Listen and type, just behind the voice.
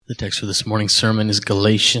The text for this morning's sermon is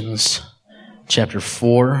Galatians chapter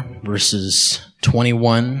 4, verses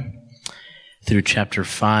 21 through chapter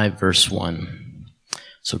 5, verse 1.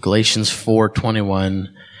 So Galatians 4:21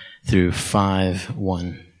 through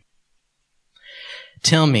 5:1.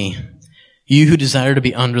 Tell me, you who desire to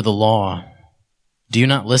be under the law, do you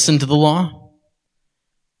not listen to the law?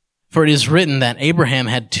 For it is written that Abraham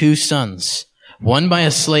had two sons, one by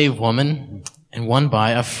a slave woman and one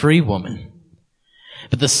by a free woman.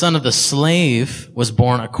 But the son of the slave was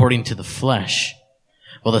born according to the flesh,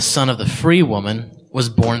 while the son of the free woman was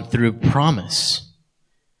born through promise.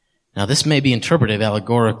 Now this may be interpreted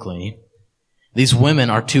allegorically. These women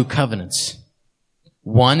are two covenants.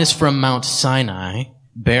 One is from Mount Sinai,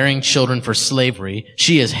 bearing children for slavery.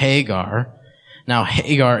 She is Hagar. Now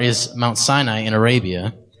Hagar is Mount Sinai in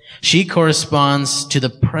Arabia. She corresponds to the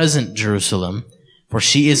present Jerusalem, for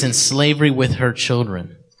she is in slavery with her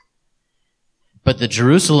children. But the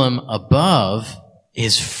Jerusalem above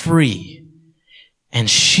is free, and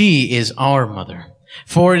she is our mother.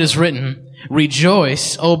 For it is written,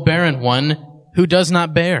 Rejoice, O barren one who does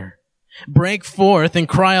not bear. Break forth and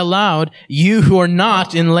cry aloud, you who are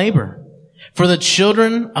not in labor. For the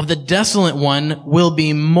children of the desolate one will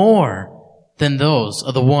be more than those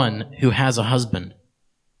of the one who has a husband.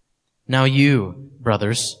 Now you,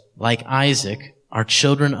 brothers, like Isaac, are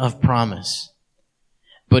children of promise.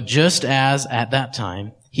 But just as at that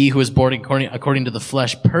time, he who was born according to the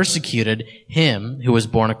flesh persecuted him who was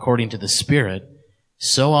born according to the Spirit,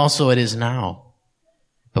 so also it is now.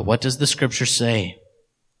 But what does the Scripture say?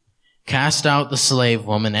 Cast out the slave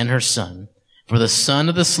woman and her son, for the son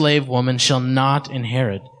of the slave woman shall not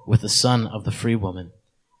inherit with the son of the free woman.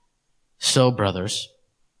 So, brothers,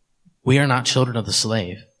 we are not children of the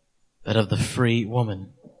slave, but of the free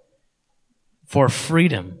woman. For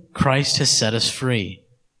freedom, Christ has set us free.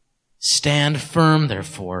 Stand firm,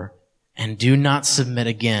 therefore, and do not submit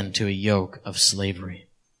again to a yoke of slavery.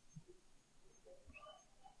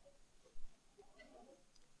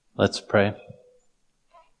 Let's pray.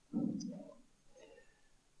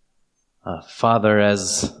 Father,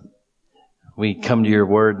 as we come to your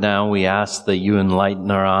word now, we ask that you enlighten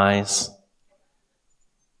our eyes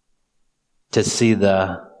to see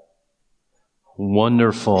the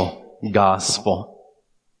wonderful gospel.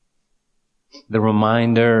 The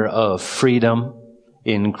reminder of freedom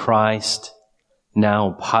in Christ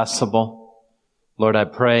now possible. Lord, I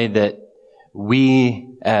pray that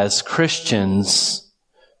we as Christians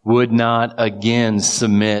would not again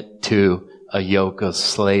submit to a yoke of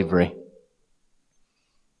slavery.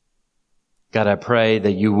 God, I pray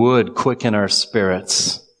that you would quicken our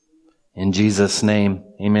spirits. In Jesus' name,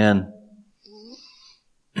 amen.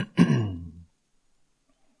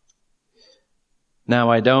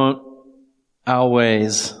 Now, I don't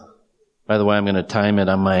always, by the way, I'm going to time it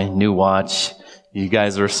on my new watch. You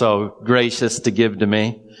guys are so gracious to give to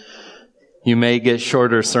me. You may get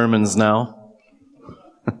shorter sermons now.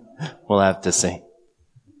 We'll have to see.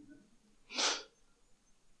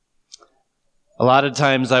 A lot of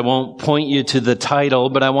times I won't point you to the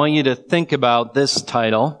title, but I want you to think about this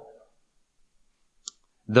title.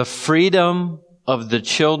 The freedom of the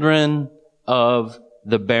children of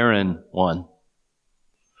the barren one.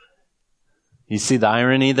 You see the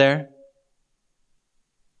irony there?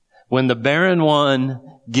 When the barren one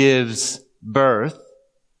gives birth,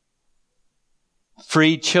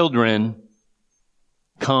 free children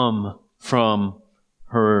come from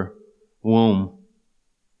her womb.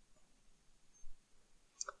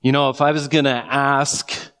 You know, if I was going to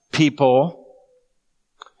ask people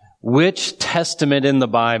which testament in the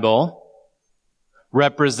Bible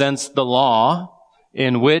represents the law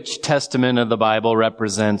and which testament of the Bible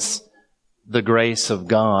represents the grace of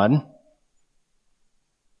God,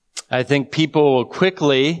 I think people will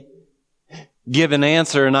quickly give an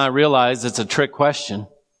answer and not realize it's a trick question.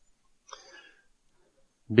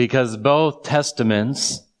 Because both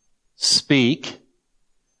testaments speak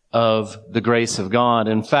of the grace of God.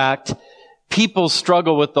 In fact, people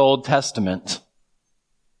struggle with the Old Testament.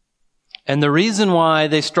 And the reason why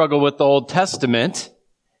they struggle with the Old Testament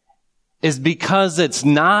is because it's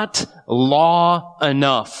not law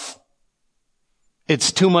enough.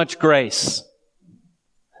 It's too much grace.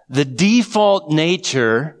 The default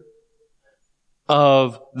nature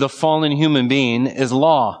of the fallen human being is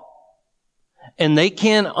law. And they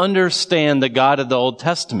can't understand the God of the Old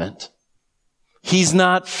Testament. He's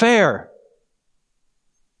not fair.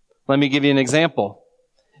 Let me give you an example.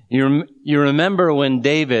 You remember when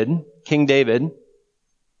King David,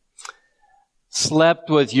 slept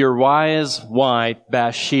with Uriah's wife,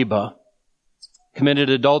 Bathsheba, committed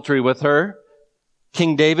adultery with her,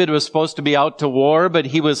 King David was supposed to be out to war, but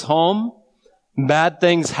he was home. Bad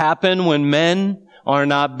things happen when men are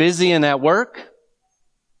not busy and at work.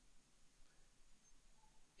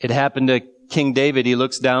 It happened to King David. He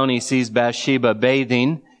looks down, he sees Bathsheba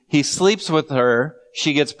bathing. He sleeps with her.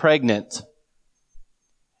 She gets pregnant.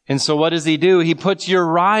 And so what does he do? He puts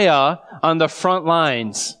Uriah on the front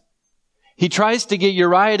lines. He tries to get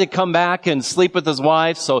Uriah to come back and sleep with his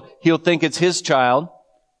wife so he'll think it's his child.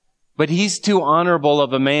 But he's too honorable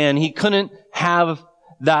of a man. He couldn't have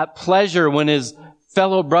that pleasure when his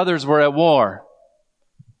fellow brothers were at war.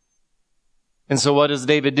 And so what does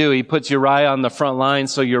David do? He puts Uriah on the front line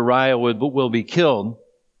so Uriah will be killed.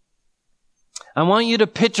 I want you to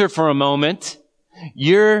picture for a moment,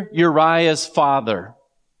 you're Uriah's father.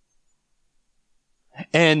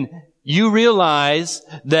 And you realize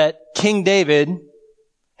that King David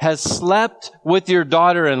has slept with your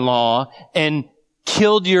daughter-in-law and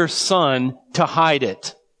killed your son to hide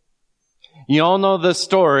it. You all know the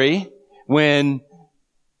story when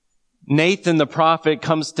Nathan the prophet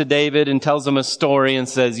comes to David and tells him a story and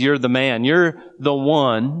says, you're the man. You're the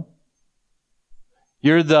one.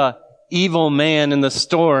 You're the evil man in the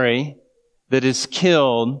story that has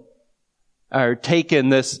killed or taken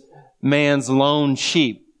this man's lone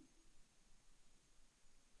sheep.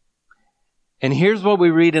 And here's what we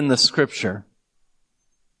read in the scripture.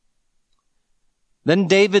 Then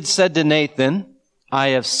David said to Nathan, I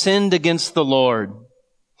have sinned against the Lord.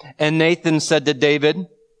 And Nathan said to David,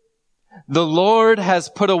 the Lord has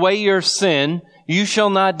put away your sin. You shall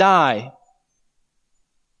not die.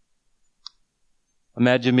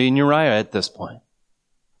 Imagine being Uriah at this point.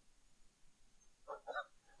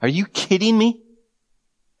 Are you kidding me?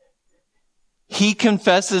 He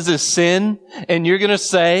confesses his sin, and you're going to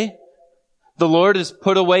say, the Lord has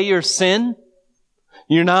put away your sin?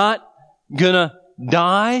 You're not going to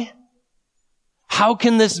die? How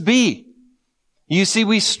can this be? You see,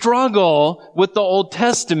 we struggle with the Old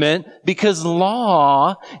Testament because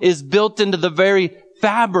law is built into the very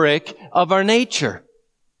fabric of our nature.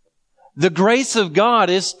 The grace of God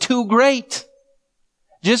is too great.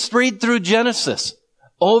 Just read through Genesis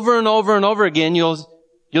over and over and over again. You'll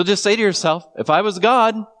just say to yourself, if I was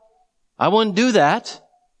God, I wouldn't do that.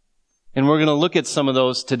 And we're going to look at some of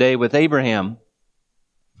those today with Abraham.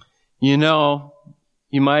 You know,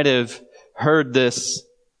 you might have heard this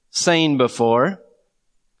saying before.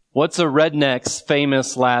 What's a redneck's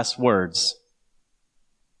famous last words?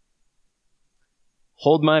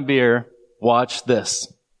 Hold my beer, watch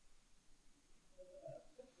this.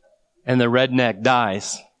 And the redneck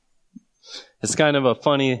dies. It's kind of a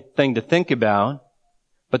funny thing to think about.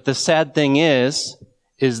 But the sad thing is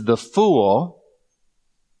the fool,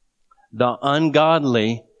 the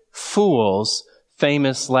ungodly fool's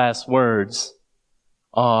famous last words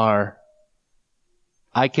are,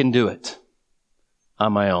 I can do it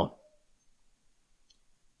on my own.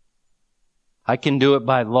 I can do it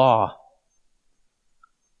by law.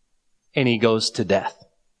 And he goes to death.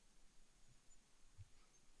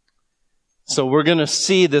 So we're going to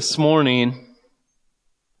see this morning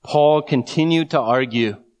Paul continue to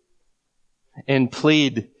argue and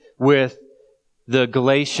plead with the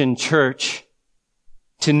Galatian church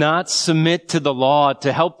to not submit to the law,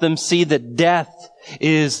 to help them see that death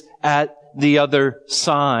is at the other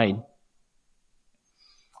side.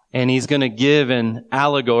 And he's going to give an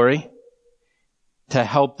allegory to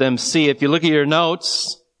help them see. If you look at your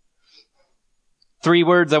notes, 3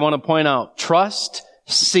 words I want to point out. Trust,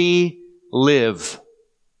 see, live.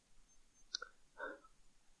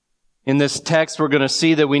 In this text, we're going to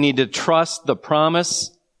see that we need to trust the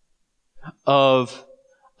promise of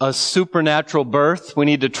a supernatural birth. We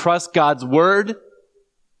need to trust God's word.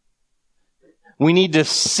 We need to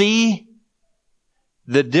see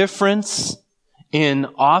the difference in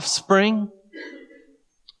offspring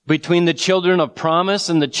between the children of promise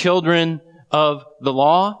and the children of the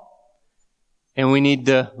law. And we need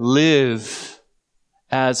to live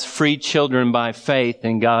as free children by faith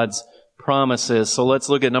in God's promises. So let's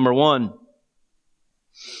look at number 1.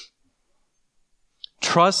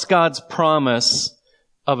 Trust God's promise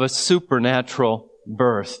of a supernatural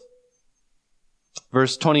birth.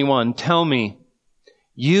 Verse 21, tell me,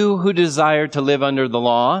 you who desire to live under the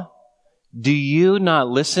law, do you not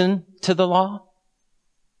listen to the law?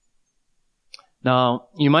 Now,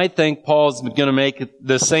 you might think Paul's going to make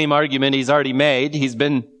the same argument he's already made. He's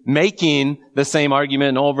been making the same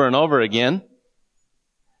argument over and over again.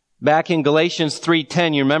 Back in Galatians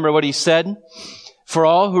 3:10, you remember what he said? For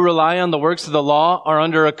all who rely on the works of the law are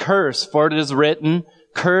under a curse, for it is written,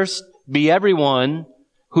 cursed be everyone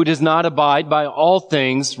who does not abide by all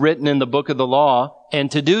things written in the book of the law and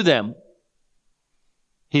to do them.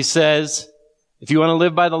 He says, if you want to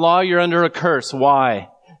live by the law, you're under a curse. Why?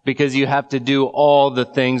 Because you have to do all the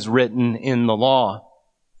things written in the law.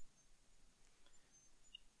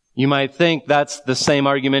 You might think that's the same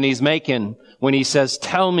argument he's making when he says,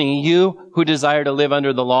 tell me, you who desire to live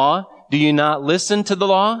under the law, do you not listen to the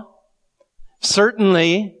law?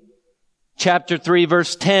 Certainly, chapter 3,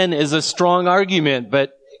 verse 10 is a strong argument,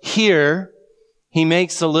 but here he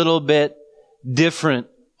makes a little bit different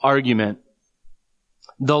argument.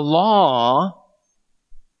 The law,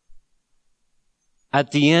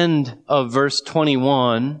 at the end of verse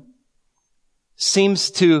 21,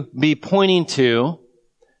 seems to be pointing to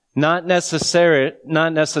not necessarily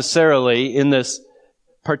in this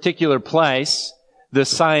particular place, the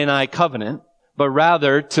Sinai covenant, but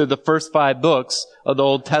rather to the first 5 books of the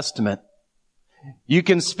Old Testament. You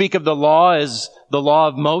can speak of the law as the law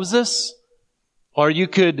of Moses, or you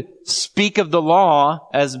could speak of the law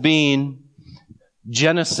as being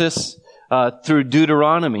Genesis through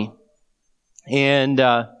Deuteronomy. And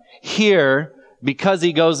here, because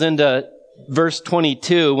he goes into verse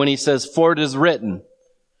 22, when he says, for it is written,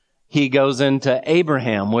 he goes into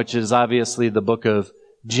Abraham, which is obviously the book of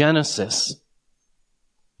Genesis.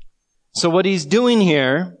 So what he's doing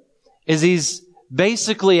here is he's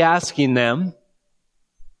basically asking them,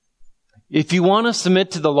 if you want to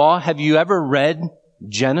submit to the law, have you ever read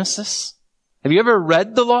Genesis? Have you ever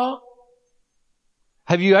read the law?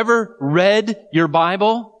 Have you ever read your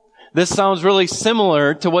Bible? This sounds really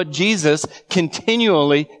similar to what Jesus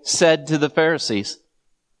continually said to the Pharisees.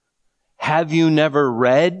 Have you never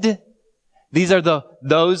read? These are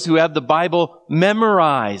those who have the Bible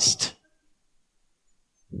memorized.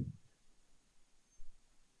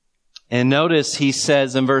 And notice he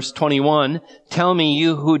says in verse 21, tell me,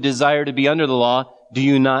 you who desire to be under the law, do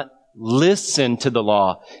you not listen to the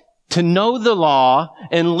law? To know the law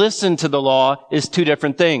and listen to the law is 2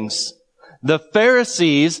 different things. The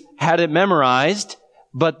Pharisees had it memorized,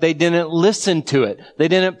 but they didn't listen to it. They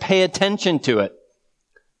didn't pay attention to it.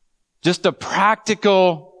 Just a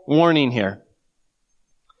practical warning here.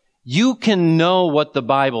 You can know what the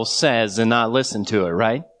Bible says and not listen to it,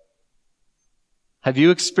 right? Have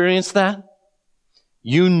you experienced that?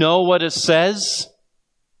 You know what it says?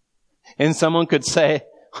 And someone could say,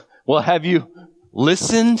 well, have you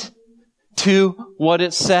listened to what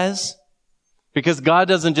it says? Because God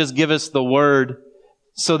doesn't just give us the word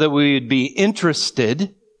so that we would be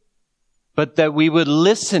interested, but that we would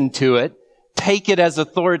listen to it, take it as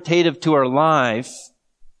authoritative to our life,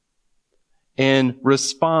 and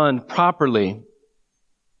respond properly.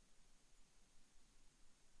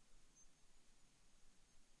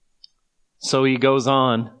 So he goes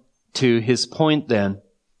on to his point then.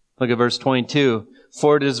 Look at verse 22.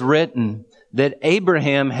 For it is written that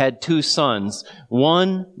Abraham had 2 sons,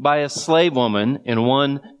 one by a slave woman and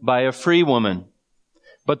one by a free woman.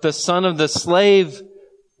 But the son of the slave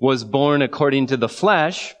was born according to the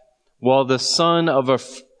flesh, while the son of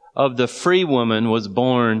the free woman was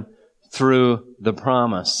born through the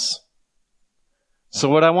promise. So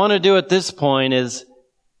what I want to do at this point is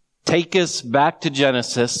take us back to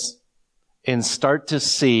Genesis and start to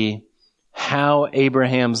see how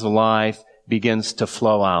Abraham's life begins to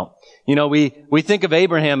flow out. You know, we think of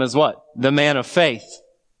Abraham as what? The man of faith.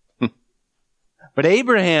 But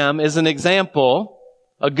Abraham is an example,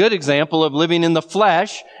 a good example of living in the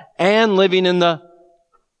flesh and living in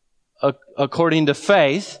according to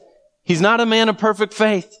faith. He's not a man of perfect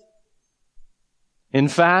faith. In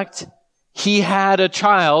fact, he had a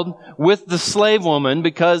child with the slave woman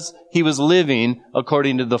because he was living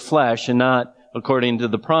according to the flesh and not according to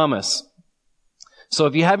the promise. So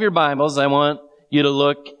if you have your Bibles, I want you to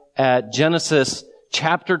look at Genesis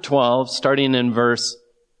chapter 12, starting in verse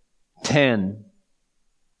 10.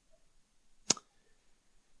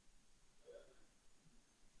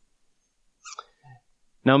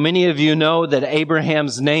 Now, many of you know that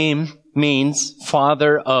Abraham's name means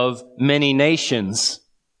father of many nations.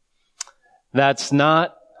 That's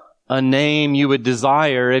not a name you would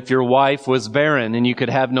desire if your wife was barren and you could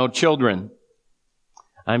have no children.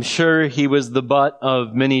 I'm sure he was the butt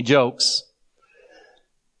of many jokes.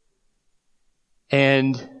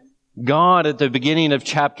 And God, at the beginning of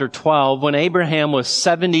chapter 12, when Abraham was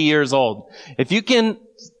 70 years old, if you can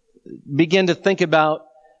begin to think about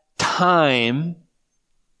time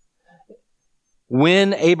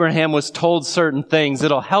when Abraham was told certain things,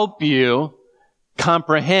 it'll help you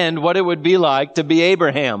comprehend what it would be like to be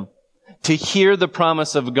Abraham, to hear the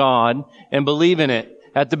promise of God and believe in it.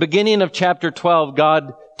 At the beginning of chapter 12,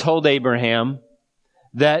 God told Abraham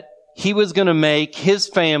that he was going to make his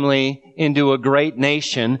family into a great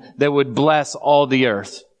nation that would bless all the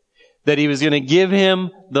earth. that he was going to give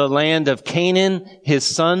him the land of Canaan. His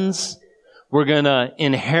sons were going to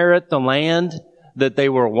inherit the land that they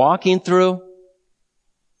were walking through.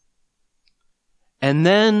 And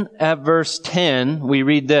then at verse 10, we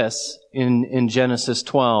read this in Genesis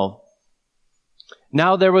 12.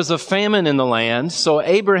 Now there was a famine in the land, so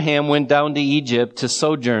Abraham went down to Egypt to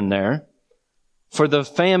sojourn there, for the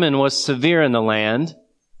famine was severe in the land.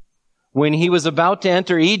 When he was about to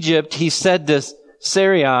enter Egypt, he said to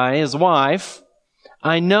Sarai, his wife,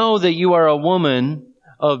 I know that you are a woman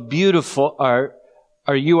of beautiful,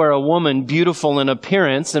 or you are a woman beautiful in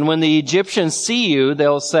appearance, and when the Egyptians see you,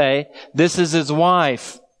 they'll say, this is his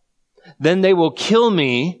wife. Then they will kill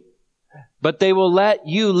me, but they will let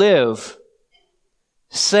you live.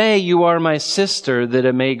 Say you are my sister, that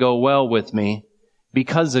it may go well with me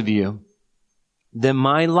because of you. Then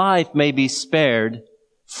my life may be spared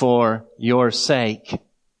for your sake.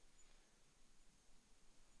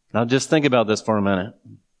 Now just think about this for a minute.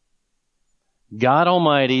 God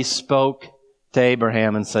Almighty spoke to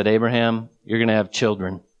Abraham and said, Abraham, you're going to have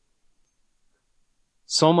children.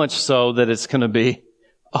 So much so that it's going to be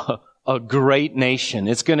a great nation.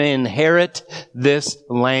 It's going to inherit this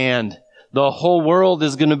land. The whole world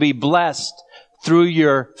is going to be blessed through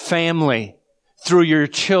your family, through your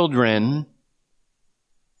children.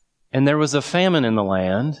 And there was a famine in the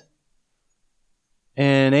land.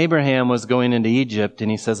 And Abraham was going into Egypt, and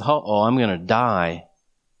he says, I'm going to die.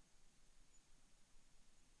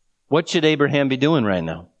 What should Abraham be doing right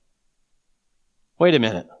now? Wait a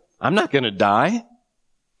minute. I'm not going to die.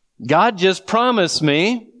 God just promised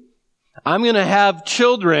me I'm going to have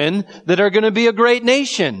children that are going to be a great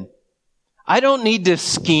nation. I don't need to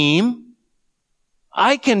scheme.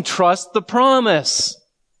 I can trust the promise.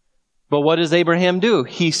 But what does Abraham do?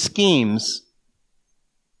 He schemes.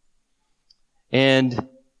 And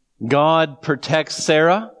God protects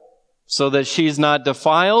Sarah so that she's not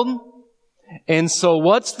defiled. And so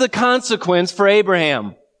what's the consequence for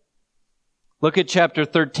Abraham? Look at chapter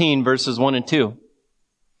 13, verses 1 and 2.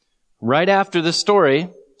 Right after the story,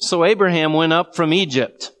 so Abraham went up from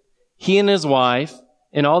Egypt, he and his wife,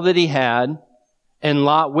 and all that he had, and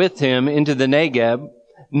Lot with him into the Negeb.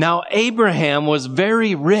 Now Abraham was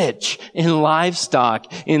very rich in livestock,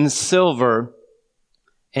 in silver,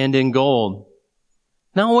 and in gold.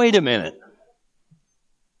 Now wait a minute.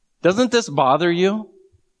 Doesn't this bother you?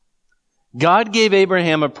 God gave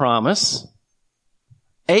Abraham a promise.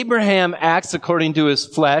 Abraham acts according to his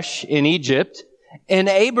flesh in Egypt, and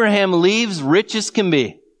Abraham leaves rich as can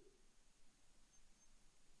be.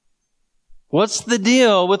 What's the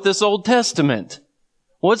deal with this Old Testament?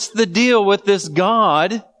 What's the deal with this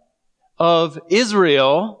God of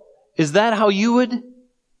Israel? Is that how you would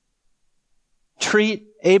treat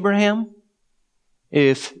Abraham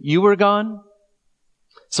if you were gone?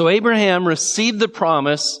 So Abraham received the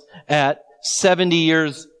promise at 70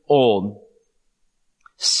 years old.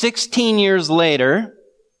 16 years later,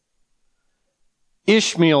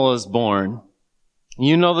 Ishmael is born.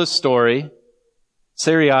 You know the story.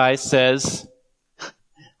 Sarai says,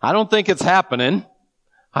 I don't think it's happening.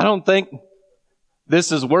 I don't think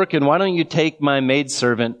this is working. Why don't you take my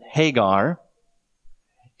maidservant Hagar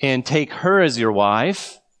and take her as your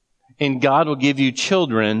wife, and God will give you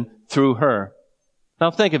children through her. Now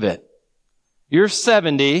think of it. You're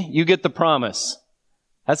 70, you get the promise.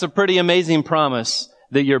 That's a pretty amazing promise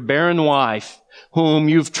that your barren wife, whom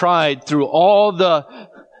you've tried through all the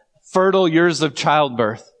fertile years of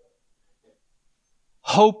childbirth,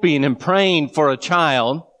 hoping and praying for a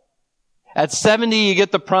child, at 70 you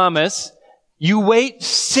get the promise. You wait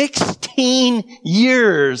 16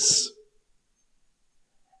 years,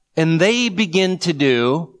 and they begin to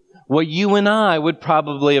do what you and I would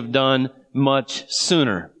probably have done much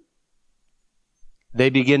sooner. They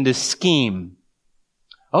begin to scheme.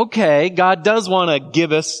 Okay, God does want to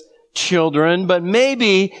give us children, but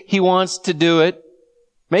maybe He wants to do it.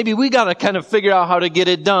 Maybe we got to kind of figure out how to get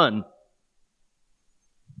it done.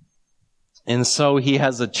 And so he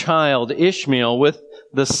has a child, Ishmael, with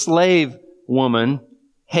the slave woman,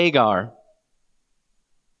 Hagar.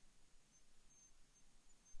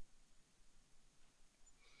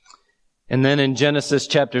 And then in Genesis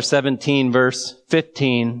chapter 17, verse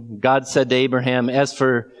 15, God said to Abraham, as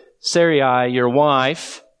for Sarai, your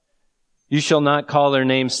wife, you shall not call her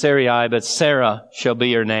name Sarai, but Sarah shall be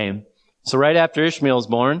your name. So right after Ishmael is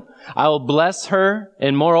born, I will bless her,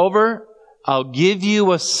 and moreover, I'll give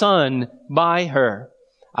you a son by her.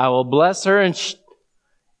 I will bless her,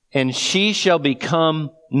 and she shall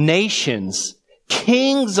become nations.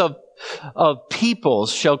 Kings of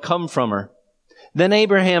peoples shall come from her. Then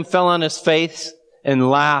Abraham fell on his face and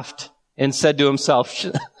laughed and said to himself,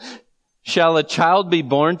 Shall a child be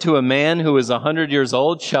born to a man who is 100 years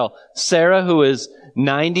old? Shall Sarah, who is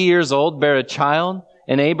 90 years old, bear a child?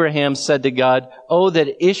 And Abraham said to God, Oh,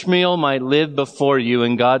 that Ishmael might live before you.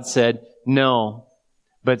 And God said, No,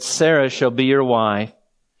 but Sarah shall be your wife,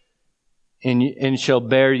 and shall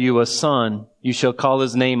bear you a son. You shall call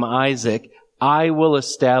his name Isaac. I will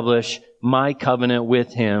establish my covenant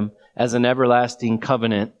with him as an everlasting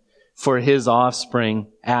covenant for his offspring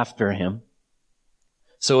after him.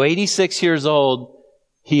 So 86 years old,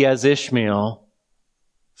 he has Ishmael.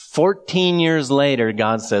 14 years later,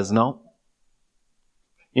 God says, no.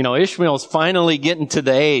 You know, Ishmael's finally getting to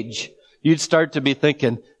the age. You'd start to be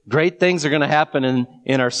thinking, great things are going to happen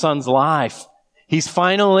in our son's life. He's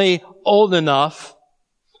finally old enough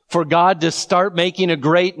for God to start making a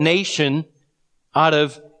great nation out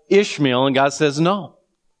of Ishmael. And God says, no,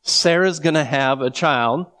 Sarah's going to have a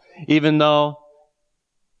child, even though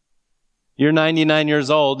you're 99 years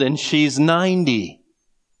old and she's 90.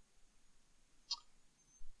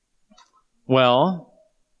 Well,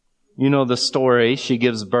 you know the story. She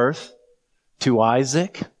gives birth to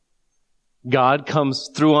Isaac. God comes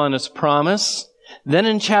through on his promise. Then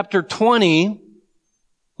in chapter 20,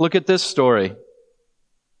 look at this story.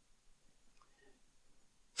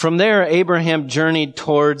 From there, Abraham journeyed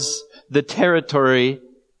towards the territory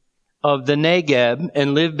of the Negeb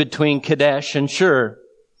and lived between Kadesh and Shur.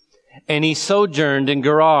 And he sojourned in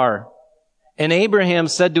Gerar. And Abraham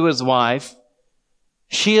said to his wife,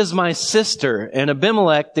 She is my sister. And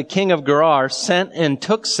Abimelech, the king of Gerar, sent and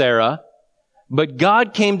took Sarah. But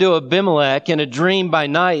God came to Abimelech in a dream by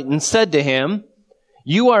night and said to him,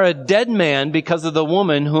 You are a dead man because of the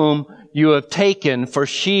woman whom you have taken, for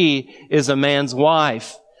she is a man's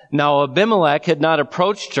wife. Now Abimelech had not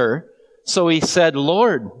approached her, so he said,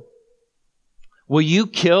 Lord, will you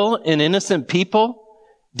kill an innocent people?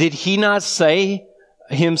 Did he not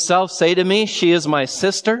himself say to me, She is my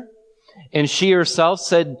sister? And she herself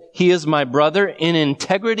said, He is my brother. In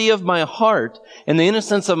integrity of my heart and the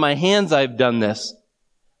innocence of my hands I have done this.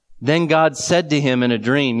 Then God said to him in a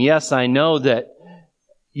dream, Yes, I know that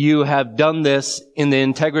you have done this in the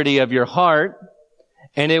integrity of your heart,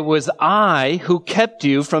 and it was I who kept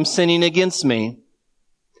you from sinning against me.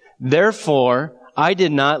 Therefore, I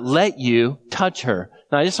did not let you touch her.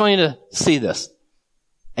 Now, I just want you to see this.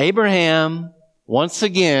 Abraham, once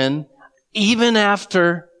again, even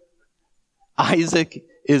after Isaac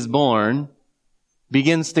is born,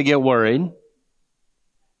 begins to get worried,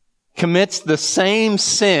 commits the same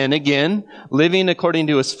sin again, living according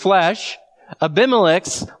to his flesh.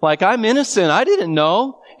 Abimelech's like, I'm innocent. I didn't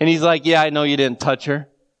know. And he's like, yeah, I know you didn't touch her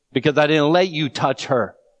because I didn't let you touch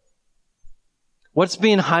her. What's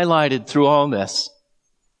being highlighted through all this?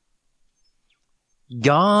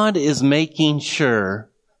 God is making sure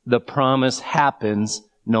the promise happens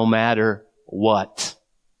no matter what.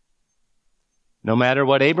 No matter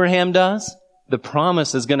what Abraham does, the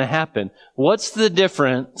promise is going to happen. What's the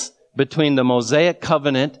difference between the Mosaic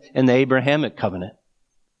covenant and the Abrahamic covenant?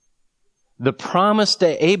 The promise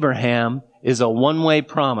to Abraham is a one-way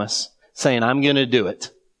promise saying, I'm going to do it.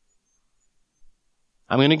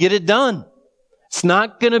 I'm going to get it done. It's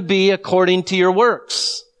not going to be according to your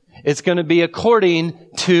works. It's going to be according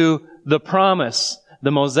to the promise.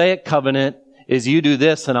 The Mosaic covenant is you do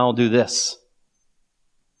this and I'll do this.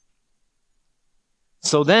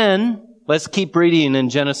 So then, let's keep reading in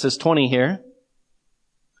Genesis 20 here.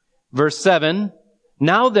 Verse 7,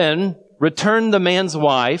 Now then, return the man's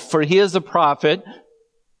wife, for he is a prophet,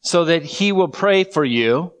 so that he will pray for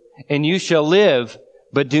you, and you shall live.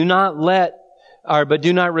 But do not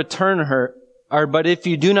return her. But if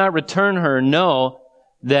you do not return her, know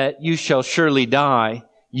that you shall surely die,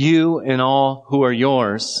 you and all who are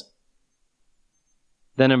yours.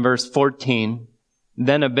 Then in verse 14,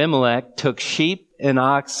 Then Abimelech took sheep and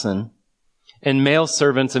oxen and male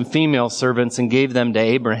servants and female servants and gave them to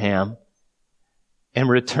Abraham and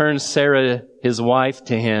returned Sarah his wife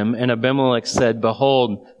to him. And Abimelech said,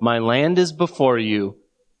 Behold, my land is before you.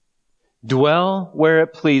 Dwell where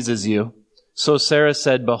it pleases you. So Sarah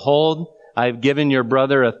said, Behold, I have given your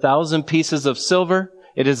brother 1,000 pieces of silver.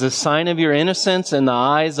 It is a sign of your innocence in the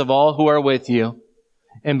eyes of all who are with you.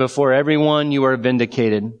 And before everyone you are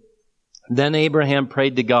vindicated. Then Abraham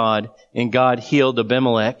prayed to God, and God healed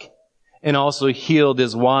Abimelech, and also healed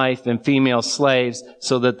his wife and female slaves,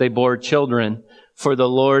 so that they bore children. For the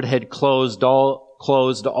Lord had closed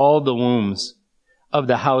all the wombs of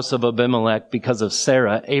the house of Abimelech because of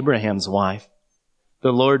Sarah, Abraham's wife.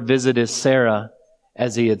 The Lord visited Sarah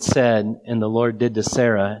as he had said, and the Lord did to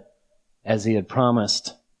Sarah as he had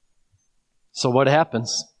promised. So what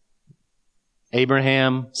happens?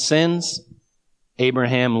 Abraham sins.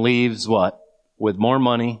 Abraham leaves what? With more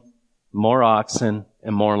money, more oxen,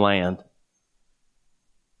 and more land. Does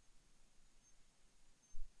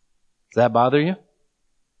that bother you?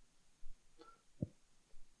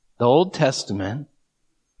 The Old Testament,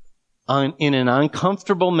 in an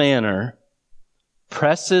uncomfortable manner,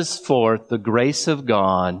 presses forth the grace of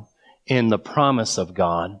God in the promise of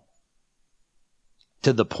God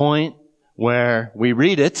to the point where we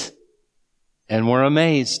read it and we're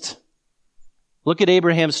amazed. Look at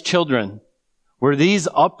Abraham's children. Were these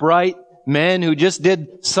upright men who just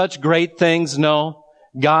did such great things? No.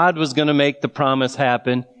 God was going to make the promise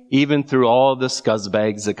happen even through all the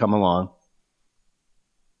scuzzbags that come along.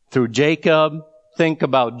 Through Jacob, think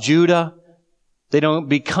about Judah. They don't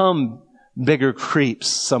become bigger creeps,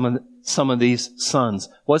 some of these sons.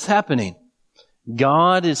 What's happening?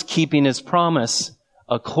 God is keeping His promise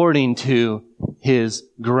according to His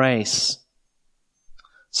grace.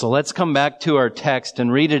 So let's come back to our text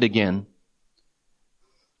and read it again.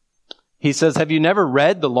 He says, have you never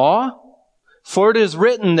read the law? For it is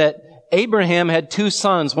written that Abraham had 2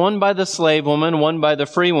 sons, one by the slave woman, one by the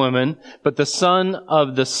free woman, but the son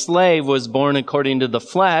of the slave was born according to the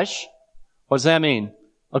flesh. What does that mean?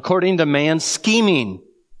 According to man's scheming.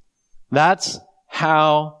 That's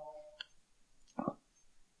how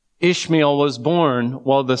Ishmael was born,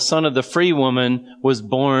 while the son of the free woman was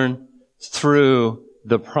born through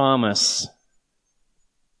the promise.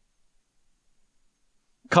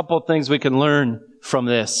 A couple of things we can learn from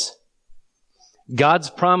this. God's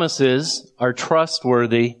promises are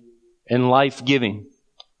trustworthy and life-giving.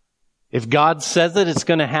 If God says it, it's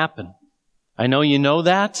going to happen. I know you know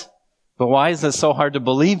that, but why is it so hard to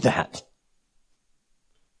believe that?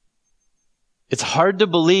 It's hard to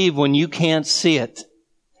believe when you can't see it.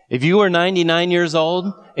 If you were 99 years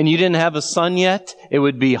old and you didn't have a son yet, it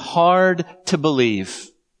would be hard to believe.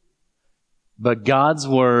 But God's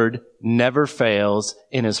word never fails,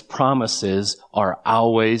 and His promises are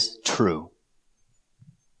always true.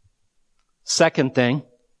 Second thing,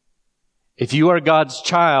 if you are God's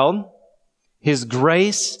child, His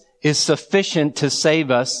grace is sufficient to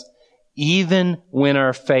save us even when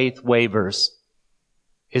our faith wavers.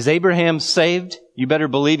 Is Abraham saved? You better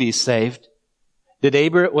believe he's saved.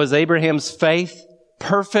 Was Abraham's faith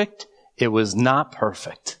perfect? It was not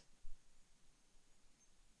perfect.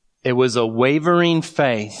 It was a wavering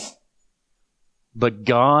faith, but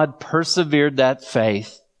God persevered that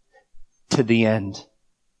faith to the end.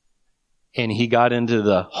 And he got into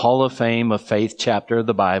the Hall of Fame of Faith chapter of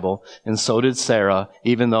the Bible, and so did Sarah,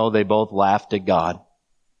 even though they both laughed at God.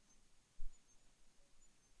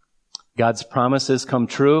 God's promises come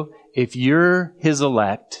true. If you're His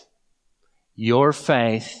elect, your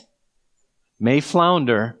faith may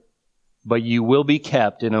flounder, but you will be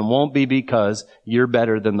kept, and it won't be because you're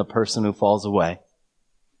better than the person who falls away.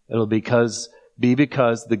 It'll be because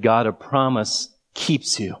the God of promise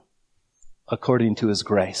keeps you according to His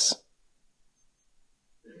grace.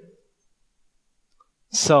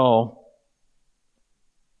 So,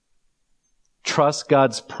 trust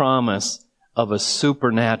God's promise of a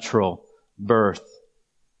supernatural birth.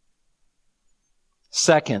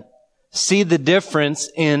 Second, see the difference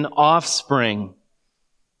in offspring.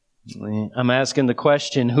 I'm asking the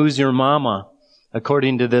question, who's your mama?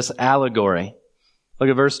 According to this allegory. Look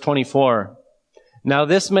at verse 24. Now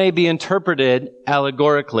this may be interpreted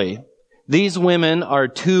allegorically. These women are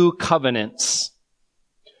 2 covenants.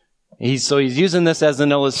 He's using this as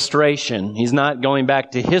an illustration. He's not going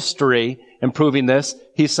back to history and proving this.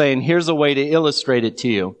 He's saying, here's a way to illustrate it to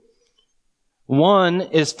you. One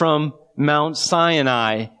is from Mount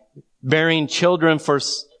Sinai, bearing children for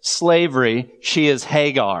slavery. She is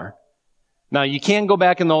Hagar. Now, you can't go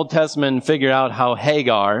back in the Old Testament and figure out how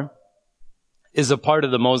Hagar is a part of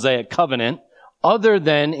the Mosaic covenant, other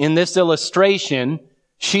than in this illustration,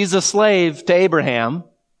 she's a slave to Abraham,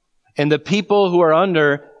 and the people who are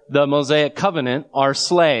under the Mosaic covenant are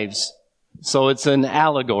slaves. So it's an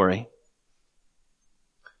allegory.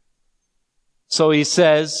 So he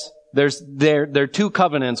says, there are 2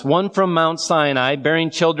 covenants. One from Mount Sinai, bearing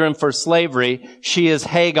children for slavery. She is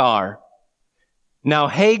Hagar. Now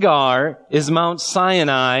Hagar is Mount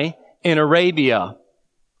Sinai in Arabia.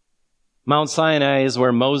 Mount Sinai is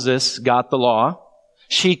where Moses got the law.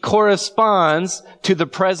 She corresponds to the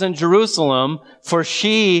present Jerusalem, for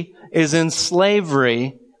she is in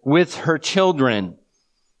slavery with her children.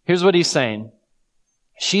 Here's what he's saying.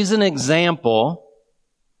 She's an example.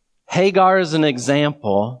 Hagar is an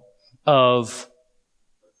example of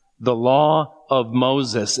the law of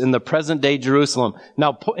Moses in the present day Jerusalem.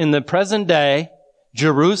 Now, in the present day,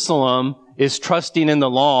 Jerusalem is trusting in the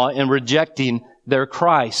law and rejecting their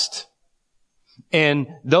Christ. And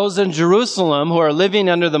those in Jerusalem who are living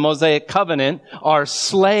under the Mosaic covenant are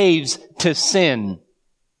slaves to sin.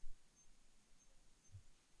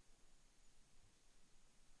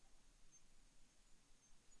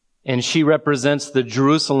 And she represents the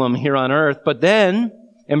Jerusalem here on earth. But then,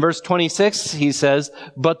 in verse 26, he says,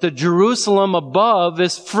 but the Jerusalem above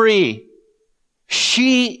is free.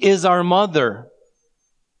 She is our mother.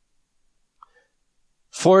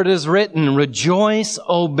 For it is written, rejoice,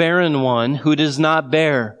 O barren one who does not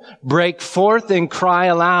bear. Break forth and cry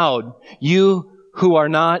aloud, you who are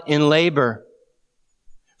not in labor.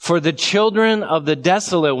 For the children of the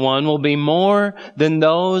desolate one will be more than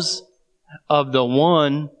those of the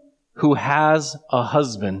one who has a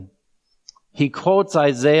husband. He quotes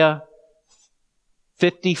Isaiah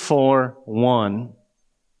 54:1.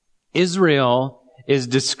 Israel is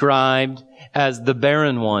described as the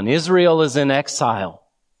barren one. Israel is in exile.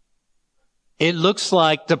 It looks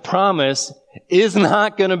like the promise is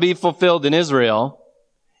not going to be fulfilled in Israel.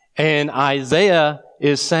 And Isaiah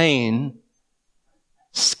is saying,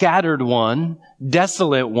 scattered one,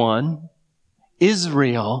 desolate one,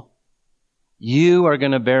 Israel, you are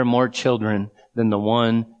going to bear more children than the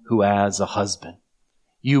one who has a husband.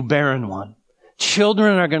 You barren one.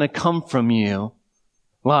 Children are going to come from you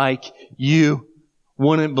like you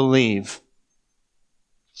wouldn't believe.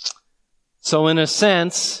 So in a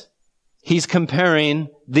sense, he's comparing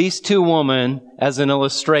these two women as an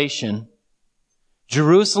illustration.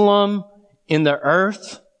 Jerusalem in the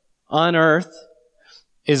earth, on earth,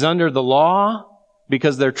 is under the law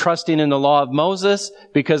because they're trusting in the law of Moses,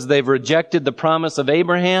 because they've rejected the promise of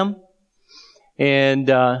Abraham, and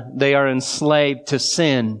they are enslaved to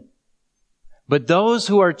sin. But those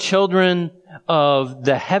who are children of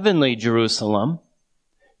the heavenly Jerusalem,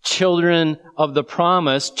 children of the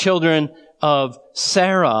promise, children of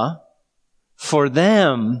Sarah, for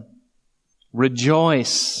them,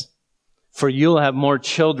 rejoice, for you'll have more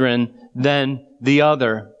children than the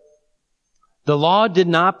other. The law did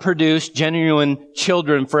not produce genuine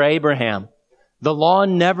children for Abraham. The law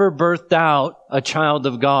never birthed out a child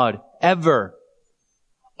of God, ever.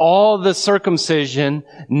 All the circumcision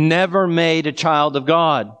never made a child of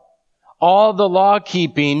God. All the law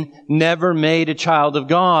keeping never made a child of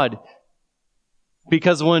God.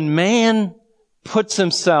 Because when man puts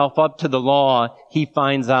himself up to the law, he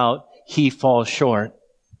finds out he falls short.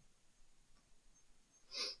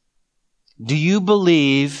 Do you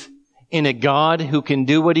believe in a God who can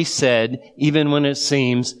do what he said, even when it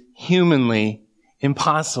seems humanly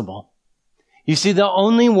impossible? You see, the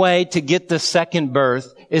only way to get the second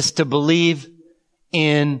birth is to believe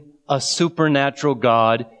in a supernatural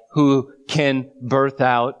God who can birth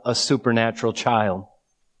out a supernatural child.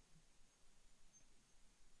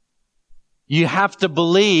 You have to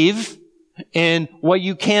believe in what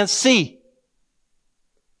you can't see.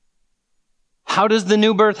 How does the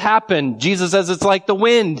new birth happen? Jesus says it's like the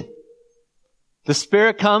wind. The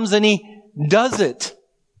Spirit comes and he does it.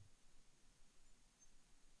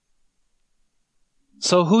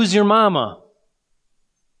 So who's your mama?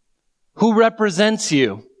 Who represents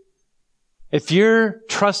you? If you're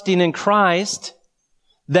trusting in Christ,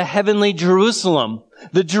 the heavenly Jerusalem,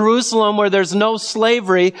 the Jerusalem where there's no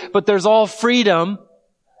slavery, but there's all freedom,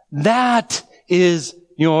 that is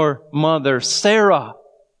your mother, Sarah.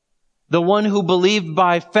 The one who believed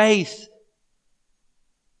by faith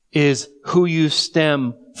is who you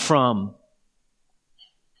stem from.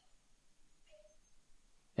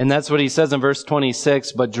 And that's what he says in verse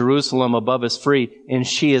 26, but Jerusalem above is free, and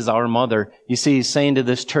she is our mother. You see, he's saying to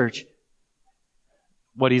this church,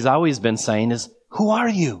 what he's always been saying is, who are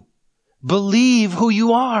you? Believe who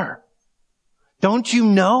you are. Don't you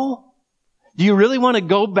know? Do you really want to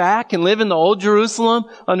go back and live in the old Jerusalem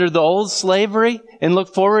under the old slavery and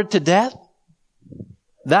look forward to death?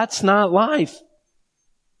 That's not life.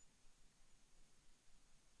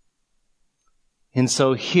 And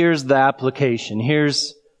so here's the application.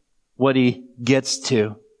 Here's what he gets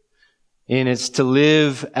to. And it's to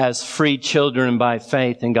live as free children by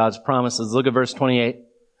faith in God's promises. Look at verse 28.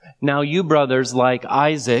 Now you brothers, like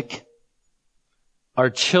Isaac, are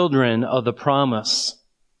children of the promise.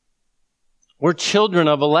 We're children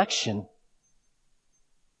of election.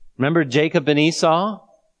 Remember Jacob and Esau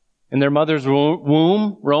in their mother's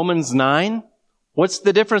womb, Romans 9? What's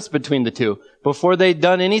the difference between the two? Before they'd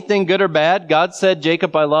done anything good or bad, God said,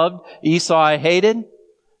 Jacob I loved, Esau I hated.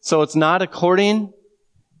 So it's not according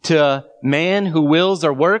to man who wills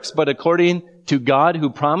or works, but according to God who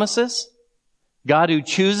promises, God who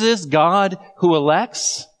chooses, God who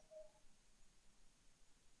elects.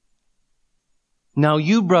 Now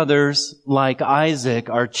you brothers, like Isaac,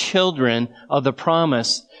 are children of the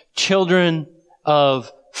promise, children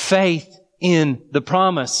of faith in the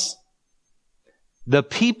promise. The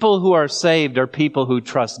people who are saved are people who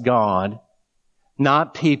trust God,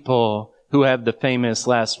 not people who have the famous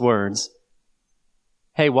last words.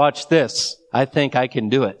 Hey, watch this. I think I can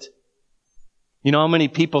do it. You know how many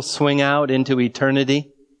people swing out into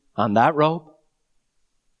eternity on that rope?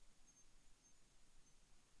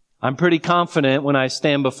 I'm pretty confident when I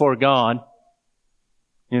stand before God.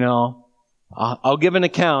 You know, I'll give an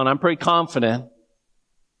account. I'm pretty confident.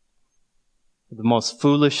 The most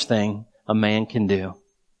foolish thing a man can do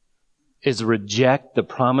is reject the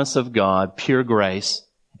promise of God, pure grace,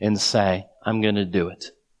 and say, I'm going to do it.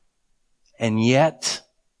 And yet,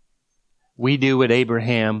 we do what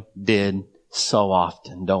Abraham did so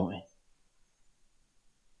often, don't we?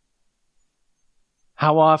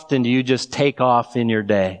 How often do you just take off in your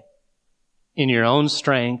day, in your own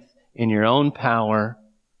strength, in your own power,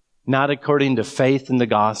 not according to faith in the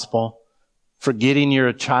gospel, forgetting you're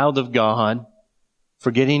a child of God,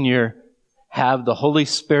 forgetting you have the Holy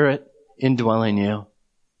Spirit indwelling you?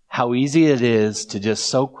 How easy it is to just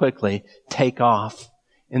so quickly take off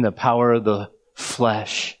in the power of the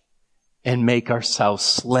flesh and make ourselves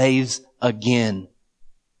slaves again.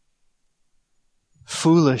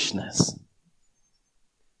 Foolishness.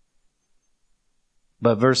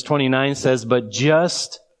 But verse 29 says, but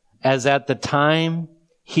just as at the time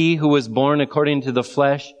he who was born according to the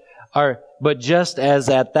flesh, but just as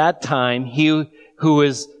at that time he who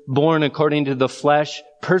was born according to the flesh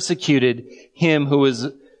persecuted him who was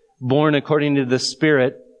born according to the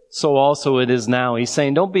Spirit, so also it is now. He's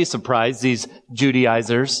saying, don't be surprised these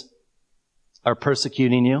Judaizers are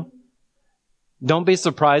persecuting you. Don't be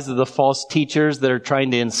surprised at the false teachers that are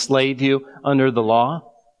trying to enslave you under the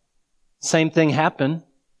law. Same thing happened.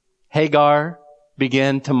 Hagar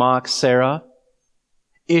began to mock Sarah.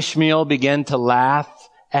 Ishmael began to laugh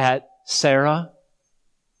at Sarah.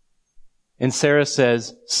 And Sarah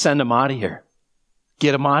says, send him out of here.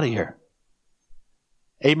 Get him out of here.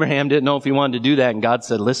 Abraham didn't know if he wanted to do that, and God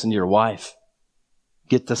said, listen to your wife.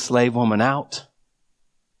 Get the slave woman out.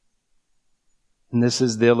 And this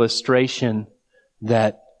is the illustration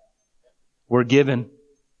that we're given.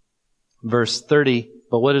 Verse 30,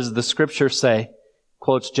 but what does the scripture say?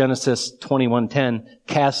 Quotes Genesis 21:10,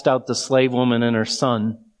 cast out the slave woman and her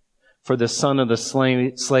son, for the son of the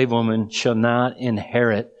slave woman shall not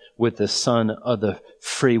inherit with the son of the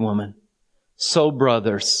free woman. So,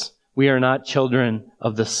 brothers, we are not children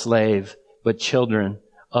of the slave, but children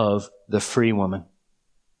of the free woman.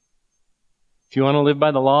 If you want to live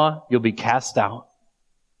by the law, you'll be cast out.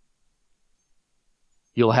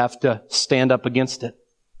 You'll have to stand up against it.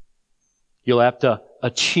 You'll have to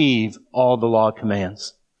achieve all the law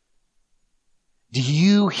commands. Do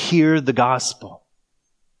you hear the gospel?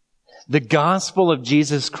 The gospel of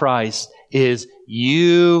Jesus Christ is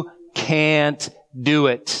you can't do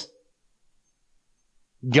it.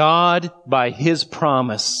 God, by His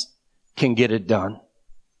promise, can get it done.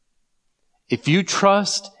 If you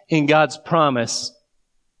trust in God's promise,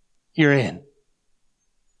 you're in.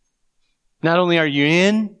 Not only are you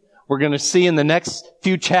in, we're going to see in the next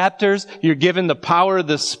few chapters, you're given the power of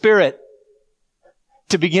the Spirit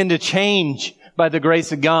to begin to change by the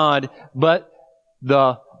grace of God, but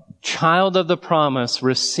the child of the promise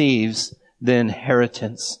receives the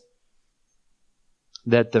inheritance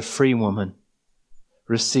that the free woman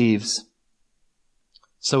receives.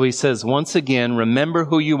 So he says, once again, remember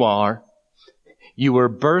who you are. You were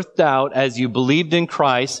birthed out as you believed in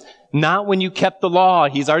Christ, not when you kept the law.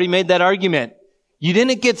 He's already made that argument. You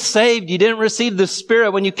didn't get saved. You didn't receive the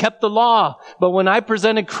Spirit when you kept the law. But when I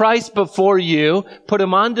presented Christ before you, put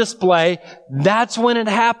Him on display, that's when it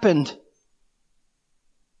happened.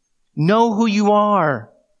 Know who you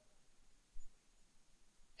are.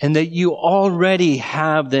 And that you already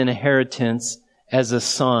have the inheritance as a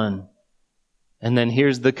son. And then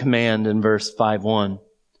here's the command in verse 5:1.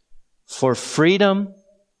 For freedom,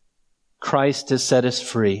 Christ has set us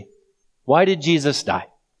free. Why did Jesus die?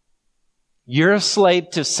 You're a slave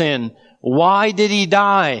to sin. Why did He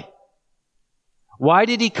die? Why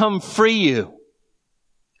did He come free you?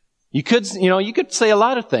 You could say a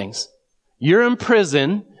lot of things. You're in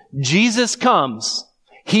prison. Jesus comes.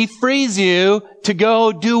 He frees you to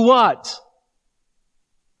go do what?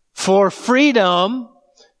 For freedom,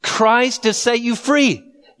 Christ has set you free.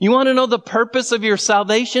 You want to know the purpose of your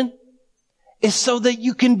salvation? It's so that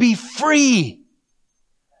you can be free.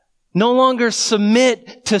 No longer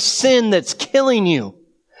submit to sin that's killing you.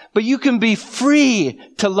 But you can be free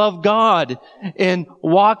to love God and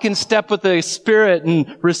walk in step with the Spirit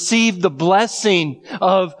and receive the blessing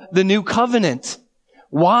of the new covenant.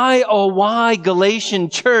 Why, oh why, Galatian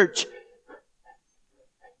church,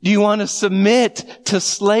 Do you want to submit to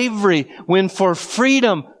slavery when for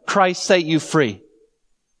freedom Christ set you free?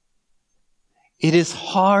 It is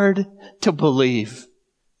hard to believe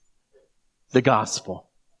the gospel.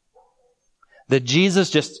 That Jesus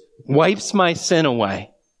just wipes my sin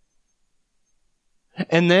away.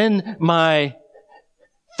 And then my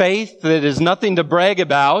faith that is nothing to brag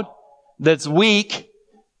about, that's weak,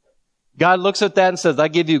 God looks at that and says, I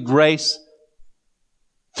give you grace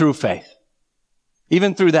through faith.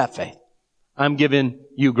 Even through that faith, I'm giving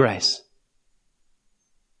you grace.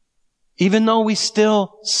 Even though we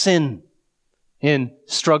still sin and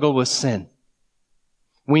struggle with sin.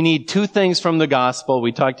 We need two things from the gospel.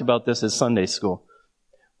 We talked about this at Sunday school.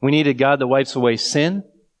 We need a God that wipes away sin.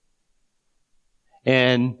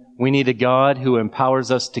 And we need a God who empowers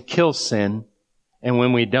us to kill sin. And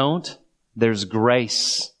when we don't, there's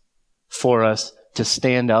grace for us to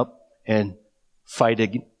stand up and fight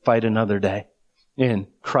another day in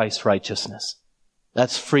Christ's righteousness.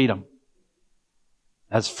 That's freedom.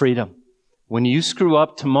 That's freedom. When you screw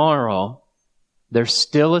up tomorrow, there's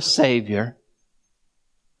still a Savior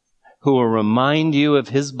who will remind you of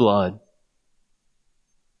His blood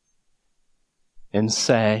and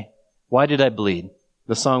say, why did I bleed?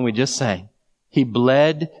 The song we just sang. He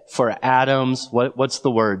bled for Adam's, what's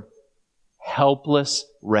the word? Helpless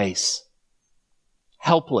race.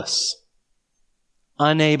 Helpless.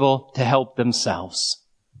 Unable to help themselves.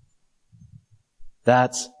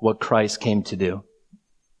 That's what Christ came to do.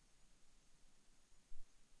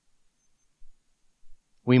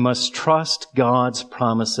 We must trust God's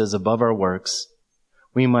promises above our works.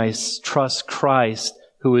 We must trust Christ,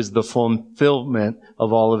 who is the fulfillment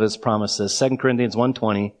of all of His promises. 2 Corinthians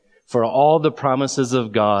 1:20, for all the promises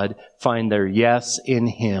of God find their yes in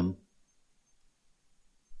Him,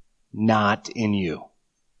 not in you.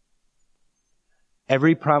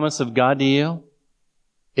 Every promise of God to you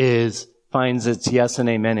finds its yes and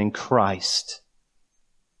amen in Christ,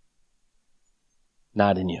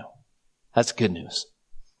 not in you. That's good news.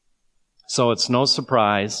 So it's no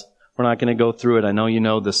surprise. We're not going to go through it. I know you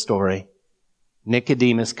know the story.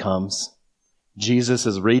 Nicodemus comes. Jesus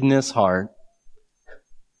is reading his heart.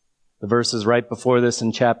 The verses right before this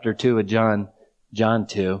in chapter 2 of John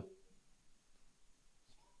 2.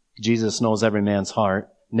 Jesus knows every man's heart.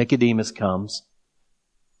 Nicodemus comes.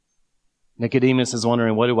 Nicodemus is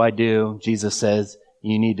wondering, what do I do? Jesus says,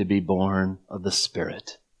 you need to be born of the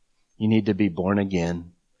Spirit. You need to be born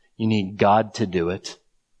again. You need God to do it.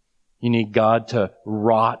 You need God to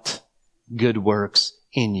wrought good works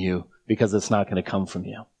in you because it's not going to come from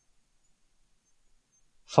you.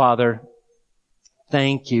 Father,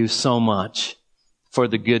 thank you so much for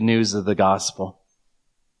the good news of the gospel.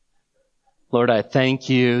 Lord, I thank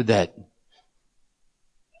you that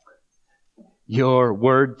your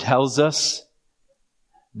word tells us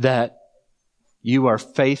that you are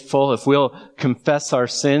faithful. If we'll confess our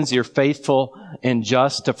sins, you're faithful and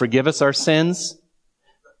just to forgive us our sins.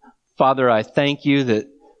 Father, I thank you that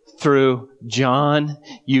through John,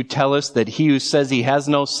 you tell us that he who says he has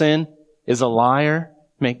no sin is a liar.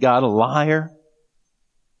 Make God a liar.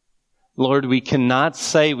 Lord, we cannot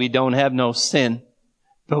say we don't have no sin,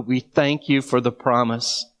 but we thank you for the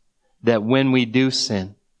promise that when we do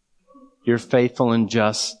sin, you're faithful and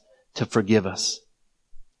just to forgive us.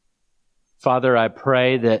 Father, I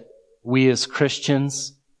pray that we as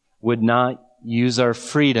Christians would not use our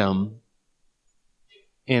freedom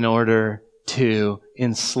in order to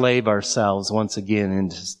enslave ourselves once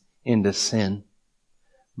again into sin.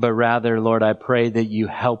 But rather, Lord, I pray that you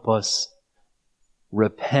help us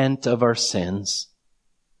repent of our sins,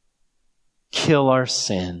 kill our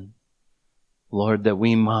sin, Lord, that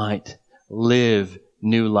we might live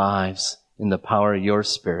new lives in the power of your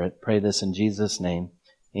Spirit. Pray this in Jesus' name.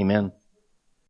 Amen.